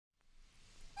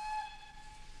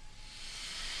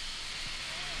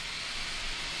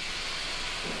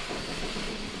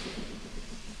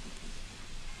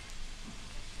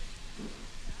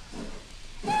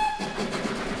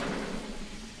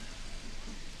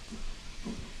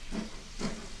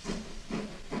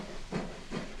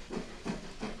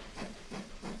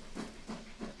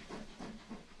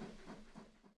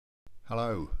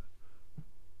Hello,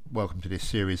 welcome to this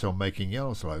series on making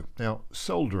Yarslow. Now,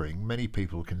 soldering, many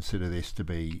people consider this to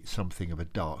be something of a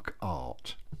dark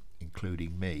art,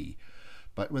 including me,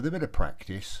 but with a bit of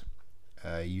practice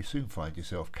you soon find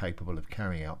yourself capable of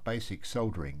carrying out basic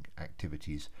soldering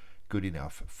activities good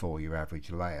enough for your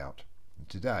average layout. And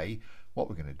today what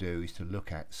we're going to do is to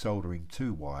look at soldering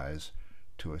two wires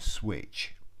to a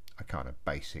switch, a kind of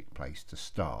basic place to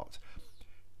start.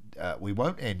 We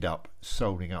won't end up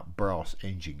soldering up brass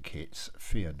engine kits,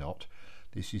 fear not.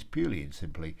 This is purely and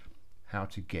simply how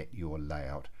to get your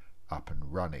layout up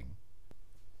and running.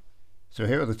 So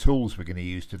here are the tools we're going to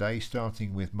use today,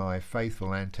 starting with my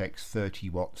faithful Antex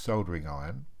 30-watt soldering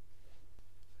iron.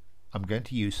 I'm going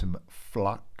to use some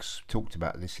flux. Talked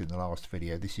about this in the last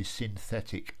video. This is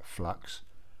synthetic flux.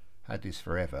 Had this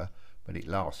forever, but it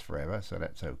lasts forever, so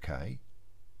that's okay.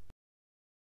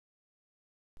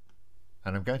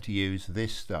 And I'm going to use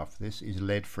this stuff. This is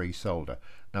lead-free solder.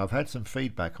 Now, I've had some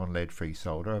feedback on lead-free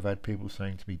solder. I've had people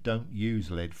saying to me, don't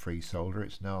use lead-free solder,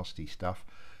 it's nasty stuff.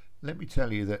 Let me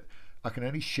tell you that I can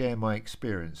only share my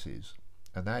experiences,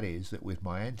 and that is that with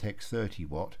my Antex 30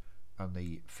 watt and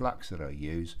the flux that I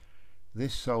use,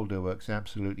 this solder works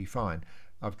absolutely fine.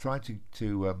 I've tried to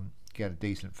get a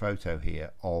decent photo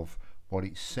here of what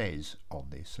it says on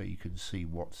this so you can see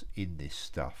what's in this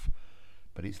stuff.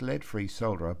 But it's lead-free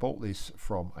solder. I bought this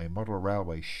from a model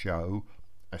railway show,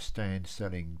 a stand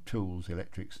selling tools,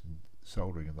 electrics and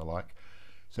soldering and the like.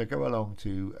 So go along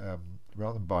to,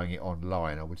 rather than buying it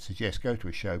online, I would suggest go to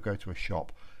a show, go to a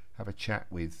shop, have a chat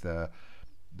with the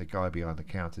guy behind the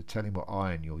counter, tell him what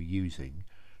iron you're using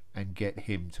and get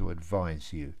him to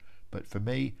advise you. But for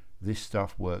me, this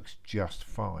stuff works just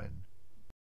fine.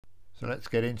 So let's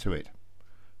get into it.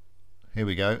 Here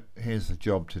we go. Here's the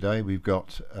job today. We've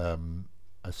got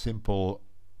a simple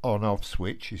on-off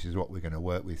switch. This is what we're going to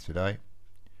work with today.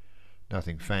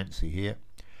 Nothing fancy here.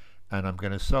 And I'm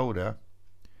going to solder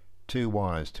two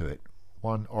wires to it.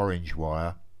 One orange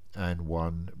wire and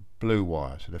one blue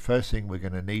wire. So the first thing we're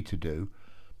going to need to do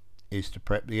is to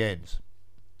prep the ends.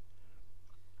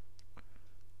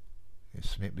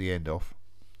 Just snip the end off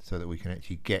so that we can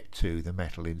actually get to the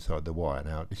metal inside the wire.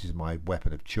 Now, this is my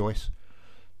weapon of choice.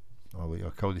 I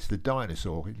call this the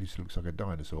dinosaur. It just looks like a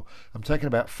dinosaur. I'm taking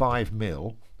about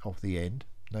 5mm off the end,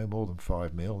 no more than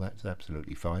 5mm. That's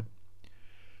absolutely fine.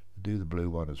 Do the blue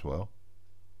one as well.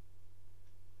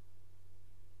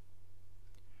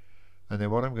 And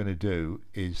then what I'm going to do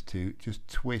is to just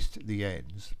twist the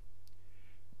ends,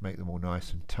 make them all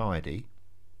nice and tidy.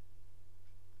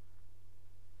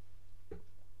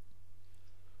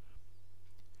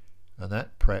 And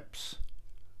that preps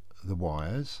the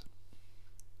wires.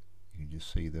 You can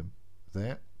just see them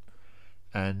there,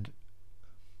 and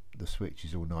the switch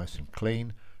is all nice and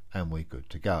clean and we're good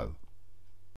to go.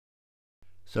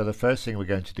 So the first thing we're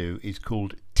going to do is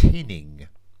called tinning.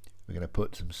 We're going to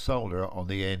put some solder on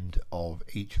the end of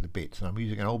each of the bits, and I'm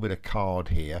using an old bit of card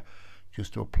here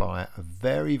just to apply a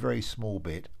very, very small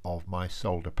bit of my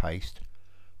solder paste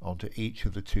onto each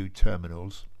of the two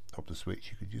terminals of the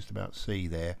switch. You can just about see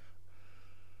there.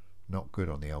 Not good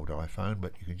on the old iPhone,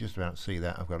 but you can just about see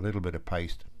that. I've got a little bit of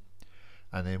paste,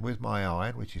 and then with my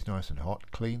iron, which is nice and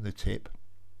hot, clean the tip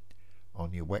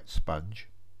on your wet sponge,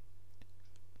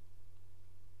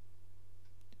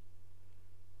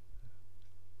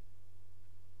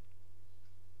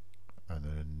 and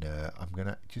then I'm going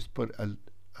to just put a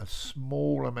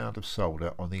small amount of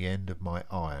solder on the end of my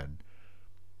iron,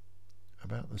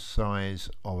 about the size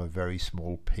of a very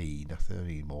small pea, nothing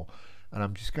anymore. And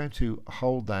I'm just going to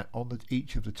hold that on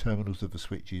each of the terminals of the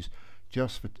switches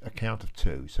just for a count of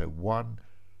 2. So 1,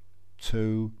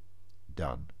 2,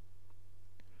 done.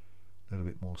 A little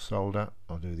bit more solder.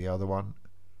 I'll do the other one.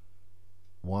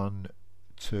 1,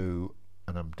 2,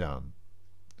 and I'm done.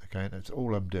 Okay, that's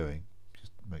all I'm doing.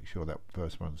 Just make sure that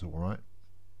first one's all right.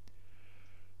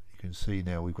 You can see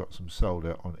now we've got some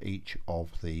solder on each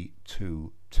of the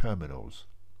two terminals.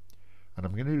 And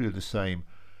I'm going to do the same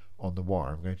on the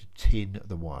wire. I'm going to tin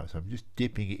the wire, so I'm just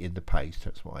dipping it in the paste.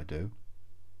 That's what I do.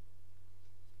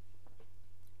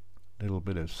 Little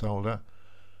bit of solder,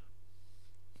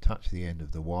 touch the end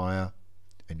of the wire,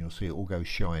 and you'll see it all go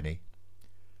shiny,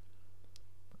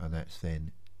 and that's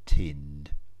then tinned.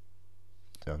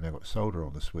 So I've now got solder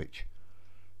on the switch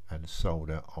and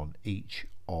solder on each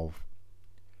of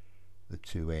the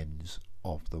two ends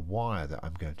of the wire that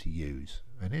I'm going to use.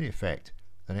 And in effect,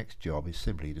 the next job is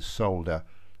simply to solder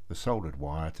the soldered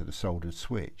wire to the soldered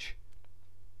switch.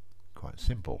 Quite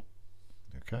simple.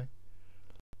 Okay,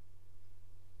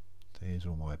 so here's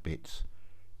all my bits.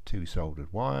 Two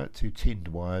soldered wire, two tinned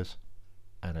wires,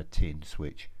 and a tinned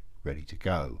switch ready to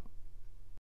go.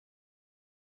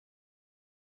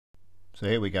 So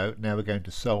here we go. Now we're going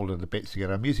to solder the bits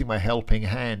together. I'm using my helping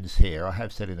hands here. I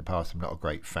have said in the past I'm not a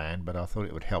great fan, but I thought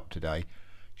it would help today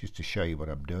just to show you what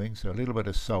I'm doing. So a little bit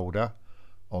of solder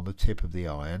on the tip of the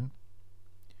iron.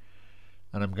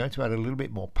 And I'm going to add a little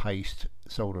bit more paste,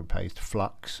 solder and paste,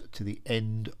 flux to the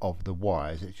end of the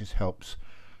wires. It just helps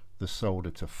the solder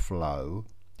to flow.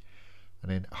 And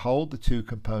then hold the two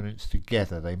components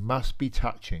together. They must be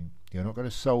touching. You're not going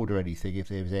to solder anything if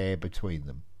there's air between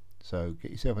them. So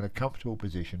get yourself in a comfortable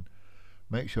position,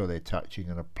 make sure they're touching,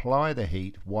 and apply the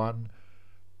heat. 1,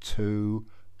 2,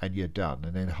 and you're done.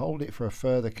 And then hold it for a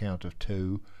further count of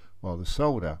 2 while the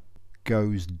solder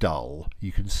goes dull.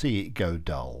 You can see it go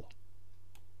dull.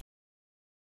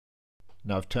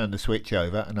 Now I've turned the switch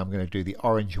over and I'm going to do the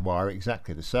orange wire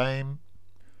exactly the same.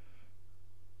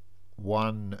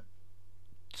 1,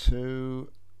 2,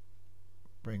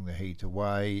 bring the heat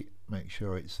away, make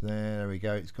sure it's there. There we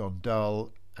go, it's gone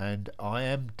dull, and I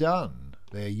am done.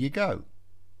 There you go.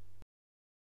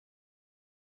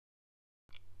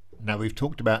 Now we've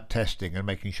talked about testing and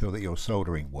making sure that your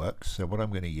soldering works, so what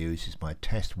I'm going to use is my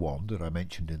test wand that I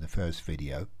mentioned in the first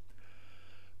video.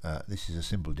 This is a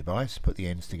simple device. Put the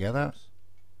ends together.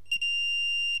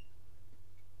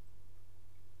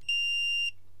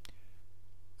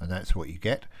 And that's what you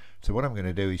get. So what I'm going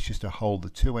to do is just to hold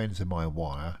the two ends of my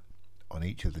wire on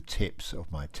each of the tips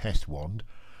of my test wand,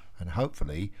 and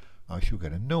hopefully I shall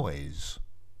get a noise.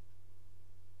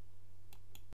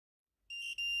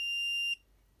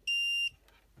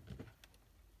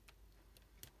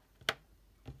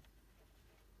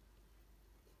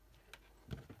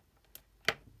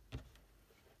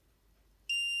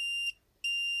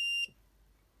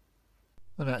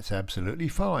 And that's absolutely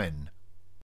fine.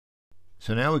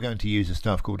 So now we're going to use a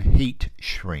stuff called heat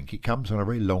shrink. It comes on a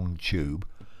very long tube,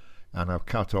 and I've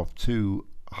cut off 2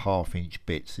 half-inch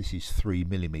bits. This is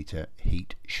 3mm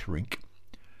heat shrink.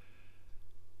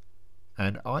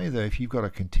 And either, if you've got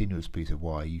a continuous piece of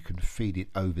wire, you can feed it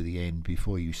over the end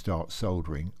before you start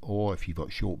soldering, or if you've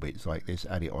got short bits like this,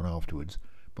 add it on afterwards.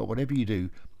 But whatever you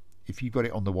do, if you've got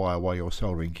it on the wire while you're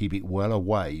soldering, keep it well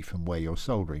away from where you're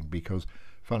soldering, because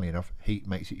funnily enough, heat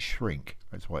makes it shrink.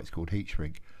 That's why it's called heat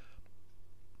shrink.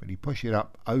 But you push it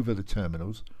up over the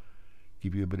terminals,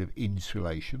 give you a bit of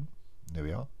insulation. There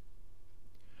we are.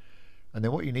 And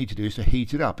then what you need to do is to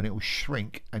heat it up, and it will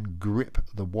shrink and grip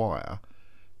the wire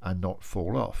and not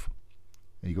fall off.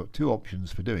 And you've got 2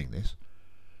 options for doing this.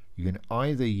 You can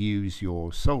either use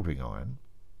your soldering iron,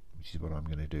 which is what I'm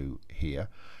going to do here.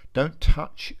 Don't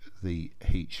touch the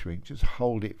heat shrink, just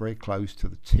hold it very close to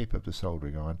the tip of the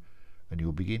soldering iron, and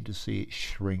you'll begin to see it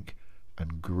shrink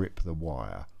and grip the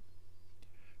wire.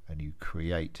 And you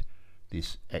create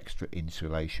this extra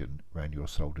insulation around your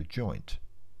solder joint.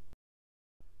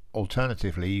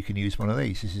 Alternatively, you can use one of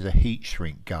these. This is a heat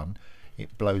shrink gun.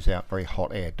 It blows out very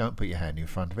hot air. Don't put your hand in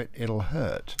front of it, it'll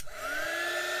hurt.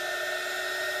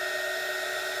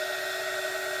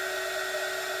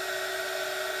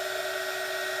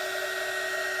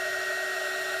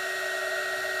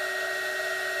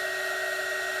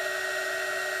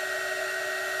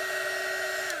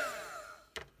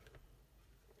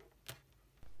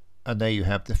 And there you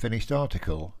have the finished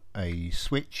article, a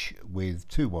switch with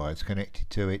 2 wires connected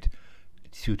to it,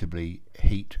 suitably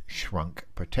heat shrunk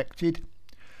protected,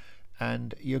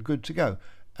 and you're good to go.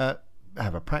 Have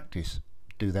a practice,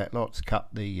 do that lots, cut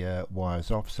the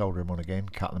wires off, solder them on again,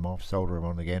 cut them off, solder them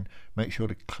on again. Make sure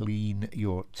to clean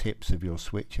your tips of your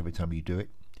switch every time you do it.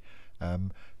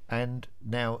 And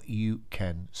now you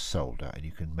can solder, and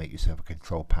you can make yourself a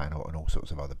control panel and all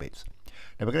sorts of other bits.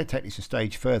 Now we're going to take this a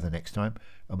stage further next time,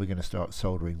 and we're going to start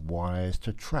soldering wires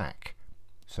to track.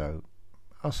 So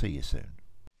I'll see you soon.